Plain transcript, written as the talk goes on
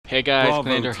Hey guys, Bravo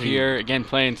Clandor team. here, again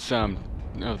playing some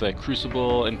of the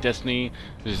Crucible and Destiny.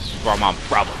 This is from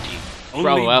Bravo team. Only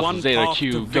Bravo Alpha one Zeta path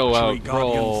Q, to go out, victory,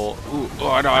 roll. Ooh,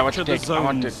 oh no, I want to Capture take. the I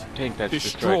want to zones. tank that's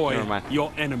destroyed. Destroy Never mind.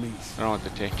 your enemies. I don't want the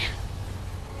tank.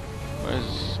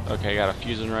 Where's? Okay, I got a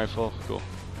fusion rifle. Cool.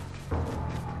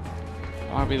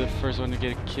 I want to be the first one to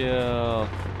get a kill,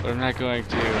 but I'm not going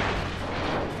to.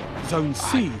 Zone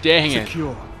C dang it.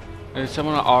 secure. There's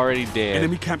someone already dead.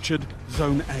 Enemy captured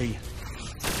Zone A.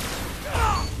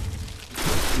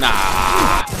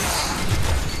 Nah.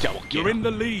 Double kill. You're in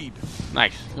the lead.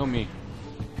 Nice. Go me.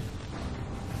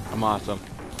 I'm awesome.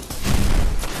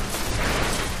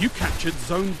 You captured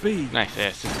Zone B. Nice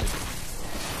assisted.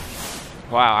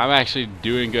 Wow, I'm actually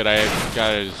doing good. I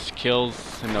got his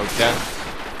kills and no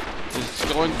deaths. This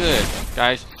is going good,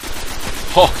 guys.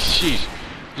 Oh, sheesh.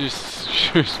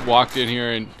 Just walked in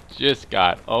here and just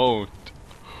got owned.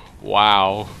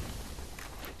 Wow.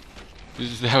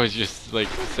 That was just like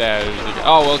sad. It was like,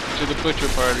 oh, welcome to the butcher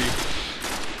party.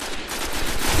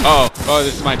 Oh,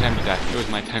 this is my time to die. It was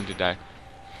my time to die.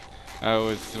 That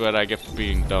was what I get for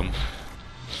being dumb.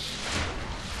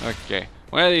 Okay.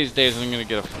 One of these days I'm gonna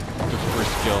get the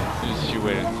first kill. Just you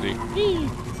wait and see.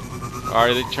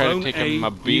 Are they trying to take my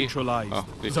B? Oh,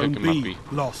 they Zone took my B B.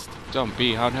 lost. Zone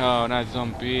B. Oh no, not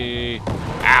Zone B.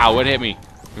 Ow, what hit me?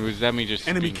 Was that me just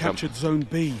Enemy being dumb? captured Zone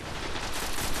B.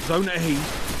 Zone A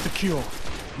secure.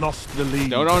 Lost the lead.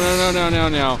 No.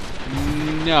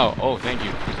 No. Oh, thank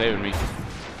you for saving me.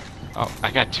 Oh,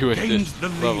 I got 2 assists.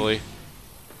 Lovely.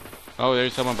 Oh,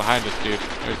 there's someone behind us, dude.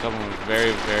 There's someone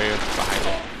very, very behind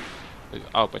us.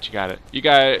 Oh, but you got it. You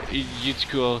got it. It's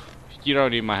cool. You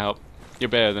don't need my help. You're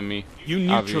better than me. You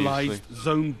neutralized obviously.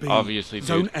 Zone B. Obviously, dude.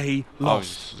 Zone A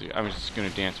lost. Obviously. I'm just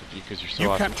gonna dance with you because you're so You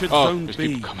awesome. captured Oh, Zone there's B.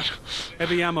 people coming.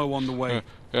 Heavy ammo on the way.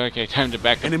 Okay, time to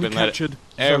back up Enemy and let captured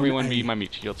everyone Zone be A. my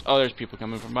meat shields. Oh, there's people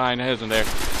coming from behind. Isn't there?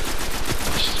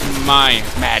 It's my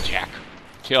magic.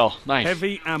 Kill. Nice.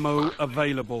 Heavy ammo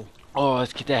available. Oh,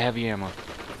 let's get that heavy ammo.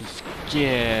 Let's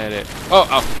get it.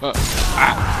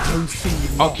 Ah. Zone C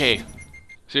lost. Okay.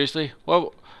 Seriously?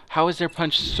 Well, how is their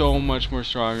punch so much more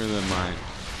stronger than mine?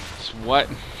 What?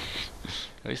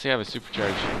 At least they have a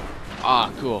supercharge.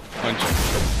 Ah, cool. Punch.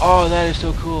 Oh, that is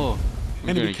so cool. I'm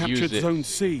Enemy gonna use captured it. Zone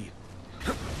C.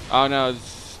 Oh no,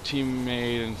 it's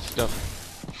teammate and stuff.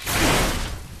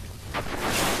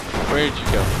 Where'd you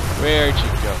go? Where'd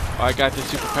you go? Oh, I got the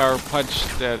superpower punch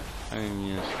that I didn't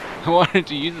use. I wanted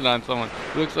to use it on someone.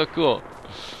 It looks so cool.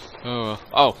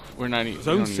 Oh, we're not even.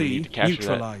 Zone Even C need to capture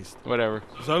neutralized. that. Whatever.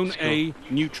 Zone It's cool. A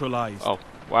neutralized. Oh,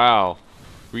 wow.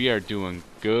 We are doing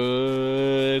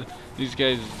good. These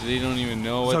guys, they don't even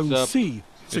know what's Zone up. C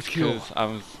It's secure.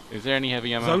 'cause is there any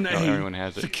heavy ammo? Zone No, A everyone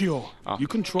has it. secure. Oh, You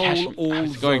control gosh, all I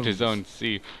was going to zones. Zone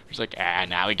C. It's like,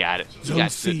 now we got it. We Zone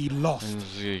got C it.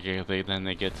 lost. Then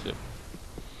they get it.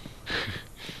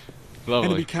 Enemy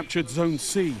Lovely. captured Zone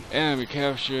C. Enemy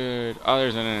captured. Oh,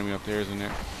 there's an enemy up there, isn't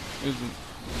there?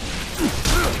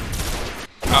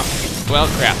 Oh, well,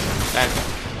 crap.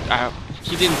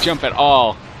 He didn't jump at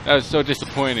all. That was so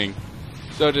disappointing.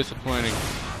 So disappointing.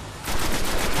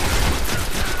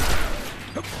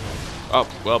 Oh,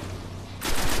 well.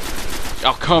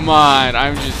 Oh, come on.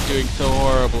 I'm just doing so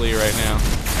horribly right now.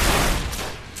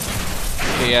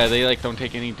 Okay, yeah, they like don't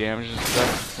take any damage and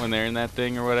stuff when they're in that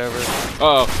thing or whatever.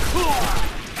 Uh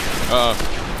oh.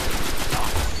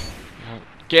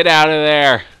 Get out of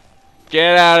there.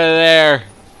 Get out of there.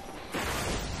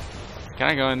 Can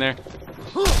I go in there?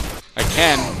 I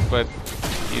can, but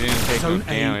he didn't take no Zone A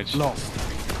damage. lost.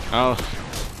 Oh,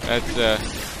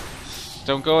 that's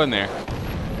don't go in there.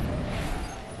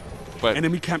 But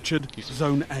Enemy captured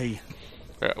Zone A.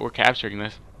 we're capturing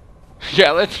this.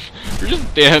 Yeah, we're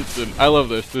just dancing. I love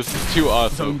this. This is too Zone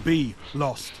awesome. B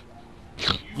lost.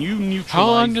 You neutralized. How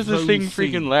long does this Zone thing C.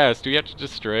 freaking last? Do we have to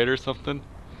destroy it or something?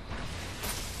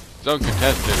 Zone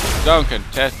contested. Zone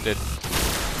contested.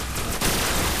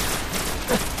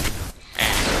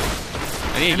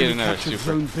 I need to get Enemy another captured super.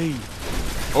 Zone B.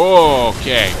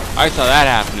 Okay, I saw that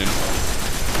happening.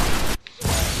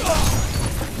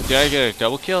 Did I get a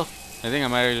double kill? I think I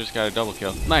might have just got a double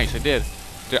kill. Nice, I did.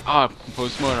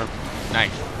 Postmortem.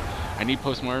 Nice. I need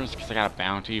postmortems because I got a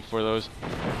bounty for those.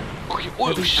 Heavy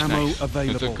ammo nice.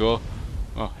 available. That's so cool.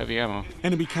 Oh, heavy ammo.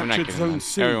 Enemy I'm not captured getting Zone them.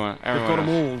 C. Everyone We've got them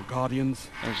else. all, Guardians.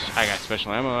 I got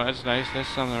special ammo. That's nice. That's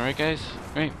something, right, guys?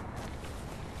 Right.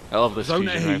 I love this Zone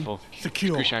fusion A rifle.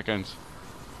 secure. Screw shotguns.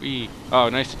 Wee. Oh,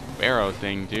 nice arrow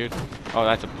thing, dude. Oh,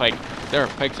 that's a pike. There are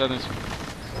pikes on this.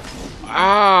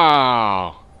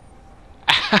 Ow!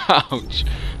 Ouch!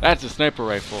 That's a sniper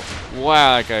rifle.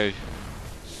 Wow, that guy.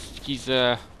 He's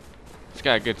got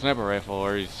a good sniper rifle,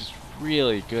 or he's just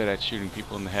really good at shooting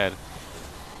people in the head.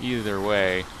 Either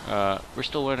way, we're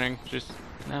still winning, just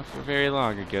not for very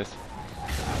long, I guess.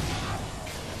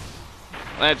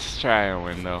 Let's try and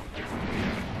win, though.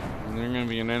 Is there gonna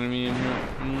be an enemy in here?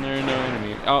 There's no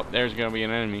enemy. Oh, there's gonna be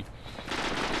an enemy.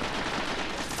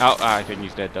 Oh, I think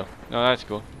he's dead, though. No, that's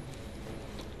cool.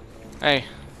 Hey,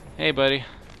 buddy.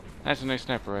 That's a nice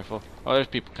sniper rifle. Oh, there's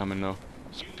people coming, though.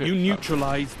 You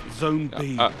neutralized Zone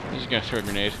B. He's just gonna throw a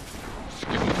grenade.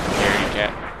 Scaredy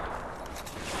cat.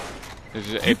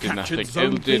 It did nothing.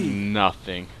 It did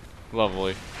nothing.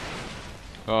 Lovely.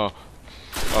 Oh,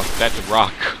 that's a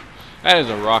rock. That is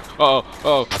a rock. Oh.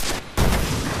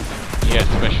 He has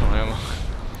special ammo.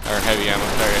 Or heavy ammo,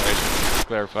 sorry, I should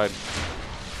clarify.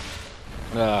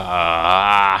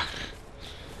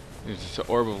 It's an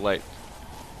orb of light.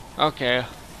 Okay.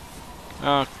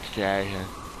 I'm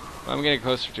getting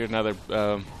closer to another,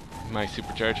 my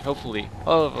supercharge. Hopefully,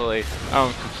 I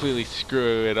don't completely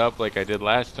screw it up like I did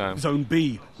last time. Zone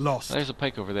B lost. There's a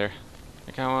pike over there.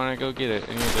 I kinda wanna go get it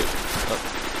and use it.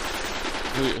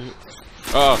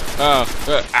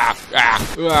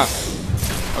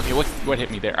 Okay, what hit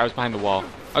me there? I was behind the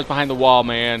wall.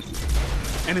 Man.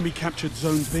 Enemy captured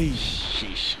Zone B.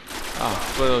 Sheesh. Oh,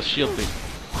 what a little shield thing.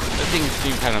 That thing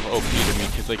seemed kind of OP to me,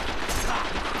 cause like,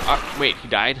 wait, he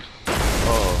died?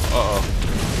 Oh,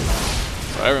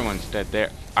 everyone's dead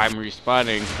there. I'm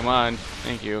respawning. Come on,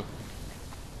 thank you.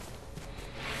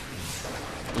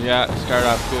 Yeah, start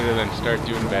off good and then start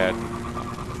doing bad.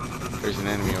 There's an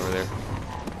enemy over there.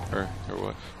 Or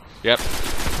what? Yep.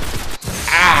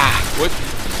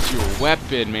 What's your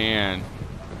weapon, man?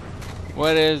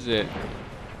 What is it?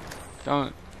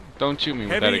 Don't shoot me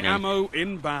with that again. Heavy ammo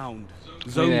inbound.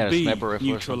 Zone B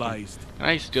neutralized. Can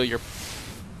I steal your...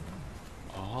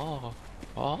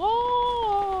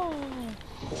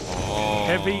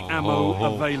 Heavy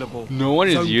ammo available. No one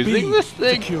is using this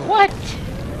thing? Secure. What?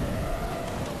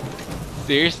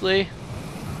 Seriously?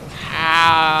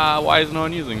 Why is no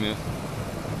one using this?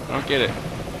 I don't get it.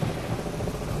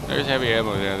 There's heavy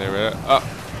ammo down there, right? Oh,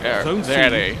 there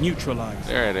at A. Neutralized.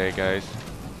 There at A, guys.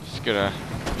 Just gonna...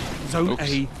 Zone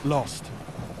A lost.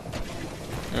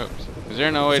 Oops. Is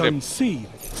there no way Zone C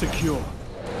secure.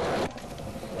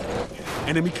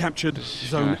 Enemy captured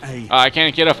Zone A. I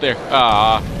can't get up there.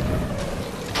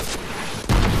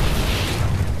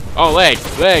 Oh, leg.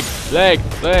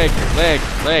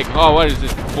 Oh, what is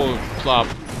this full flop?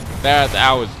 That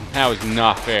was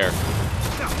not fair.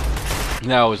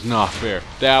 That was not fair.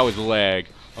 That was lag.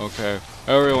 Okay.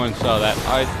 Everyone saw that.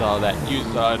 I saw that. You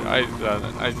saw it. I saw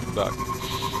that. I suck.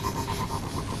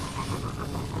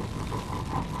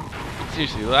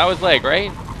 Seriously, that was lag,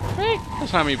 right? Right?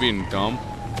 That's not me being dumb.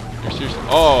 You're seriously.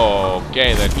 Oh,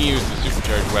 okay. Then he used the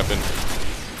supercharged weapon.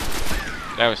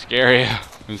 That was scary.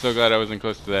 I'm so glad I wasn't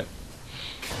close to that.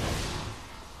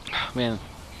 Man.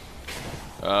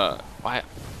 Why?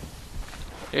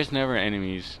 There's never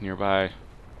enemies nearby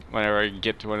whenever I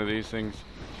get to one of these things.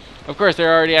 Of course,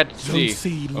 they're already at C.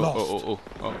 C lost.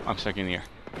 Oh, I'm stuck in here.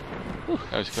 Whew,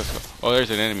 that was close. Oh,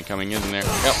 there's an enemy coming, isn't there?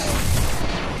 Yep.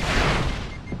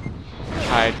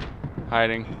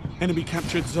 Hiding. Enemy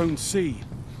captured Zone C.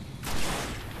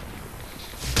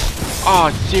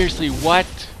 Oh, seriously, what?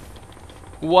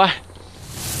 What?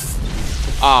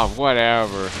 Ah,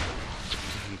 whatever.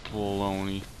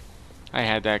 Baloney. I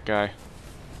had that guy.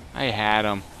 I had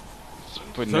him.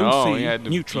 But Zone no, C he had to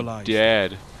neutralized. be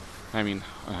dead. I mean,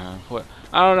 what?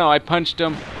 I don't know. I punched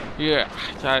him. Yeah,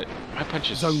 I thought my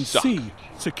punches Zone suck. C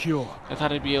secure. I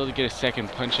thought I'd be able to get a second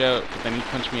punch out, but then he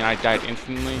punched me and I died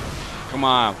instantly. Come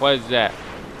on, what is that?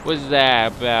 What is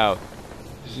that about?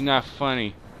 This is not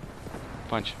funny.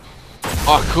 Punch.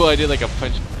 Oh, cool! I did like a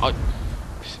punch. Oh,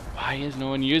 why is no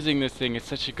one using this thing? It's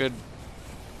such a good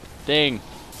thing.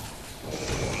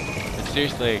 But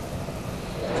seriously.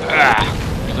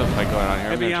 There's a fight going on here.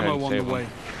 Heavy I'm gonna try ammo and save on the way.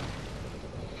 him.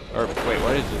 Or wait,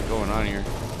 what is this going on here?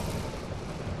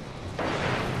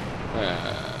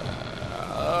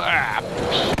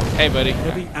 Hey, buddy.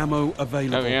 Heavy ammo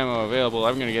available. Heavy ammo available.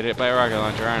 I'm gonna get hit by a rocket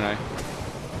launcher, aren't I?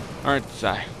 Aren't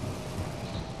I?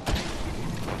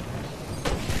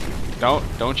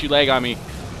 Don't you leg on me.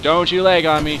 Don't you leg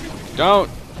on me. Don't.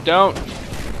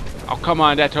 Oh, come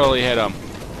on. That totally hit him.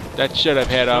 That should have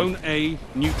hit him. Zone A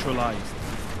neutralized.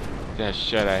 That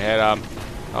should have hit him.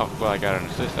 Oh, well, I got an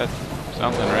assist. That's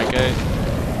something, right, guys?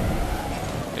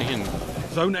 They can...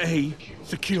 Zone A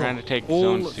secure. Trying to take All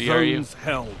Zone C, are you? zones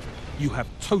held. You have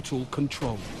total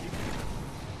control.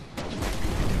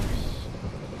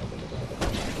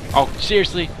 Oh,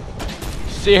 seriously?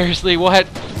 Seriously, what?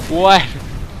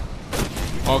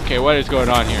 Okay, what is going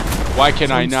on here? Why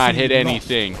can I not hit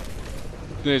anything?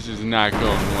 This is not going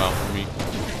well for me.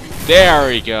 There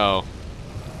we go.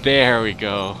 There we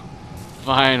go.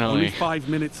 Finally. Only 5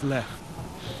 minutes left.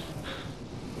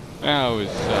 That was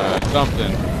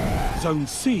something. Zone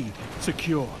C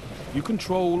secure. You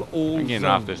control all I'm getting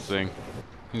zones. off this thing.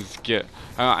 Let's get.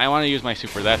 I want to use my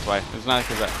super. That's why. It's not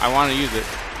because I want to use it.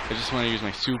 I just want to use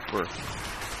my super.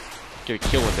 Get a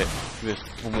kill with it this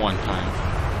one time.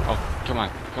 Oh, come on.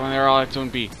 Come on, they're all at Zone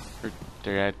B. Or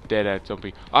they're dead at Zone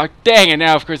B. Oh, dang it,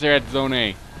 now of course they're at Zone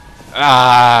A.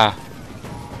 Ah!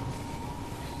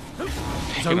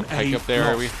 Taking a pike up there,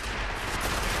 are we?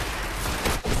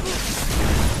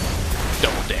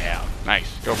 Double down.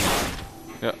 Nice. Go for it.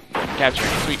 Yep. Capture.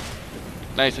 Sweet.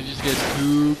 Nice, I just get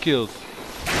 2 kills.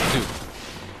 2.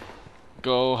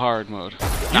 Go hard mode.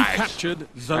 You Nice. captured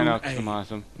Zone I know, A. I'm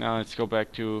awesome. Now let's go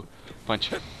back to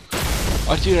punch.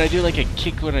 Oh, dude, I do like a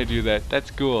kick when I do that. That's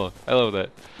cool. I love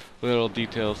that. Little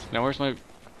details. Now, where's my...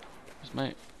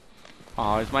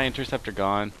 Oh, is my interceptor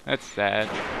gone? That's sad.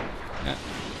 Yeah.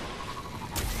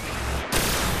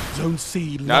 Zone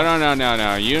C left.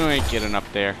 No. You ain't getting up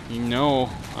there. You know,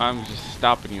 I'm just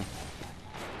stopping you.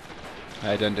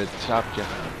 I done stopped you.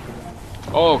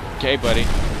 Okay, buddy.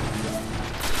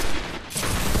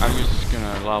 I'm just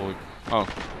gonna lobble. Oh.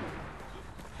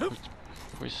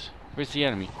 Where's the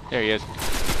enemy? There he is.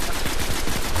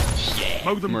 Yeah.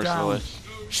 Mow them Merciless. down.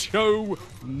 Show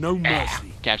no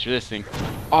mercy. Capture this thing.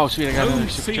 Oh, sweet, I got another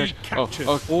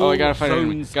supercharge. Oh, I gotta find an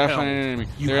enemy. Gotta find an enemy.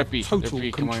 They're at B. They're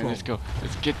B. Come on, let's go.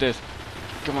 Let's get this.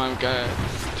 Come on, I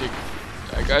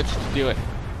got to do it.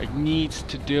 I needs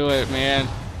to do it, man.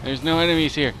 There's no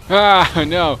enemies here. Ah,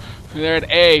 no. They're at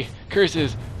A.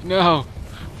 Curses. No.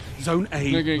 Zone A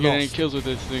I'm not gonna lost. get any kills with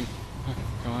this thing.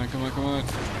 Come on.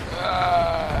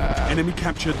 Enemy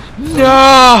captured.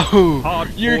 No!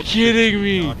 Hard You're fought kidding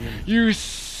me! Guardian. You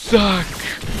suck!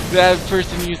 That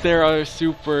person used their other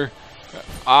super.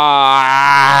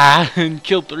 And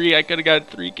killed 3. I could've got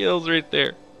 3 kills right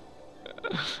there.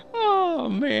 Oh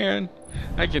man.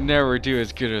 I can never do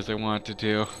as good as I want to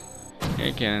do.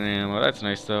 Can't get an ammo. That's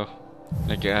nice though.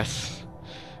 I guess.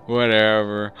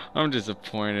 Whatever. I'm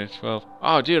disappointed. Well,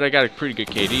 oh dude, I got a pretty good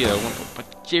KD though. But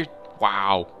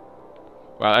wow.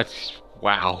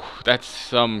 Wow, that's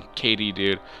some KD,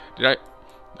 dude. I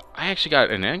actually got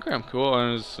an engram, cool,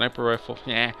 and a sniper rifle.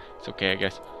 Yeah, it's okay, I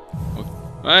guess.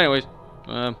 Well, anyways,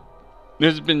 this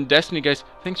has been Destiny, guys.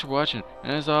 Thanks for watching,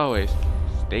 and as always,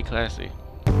 stay classy.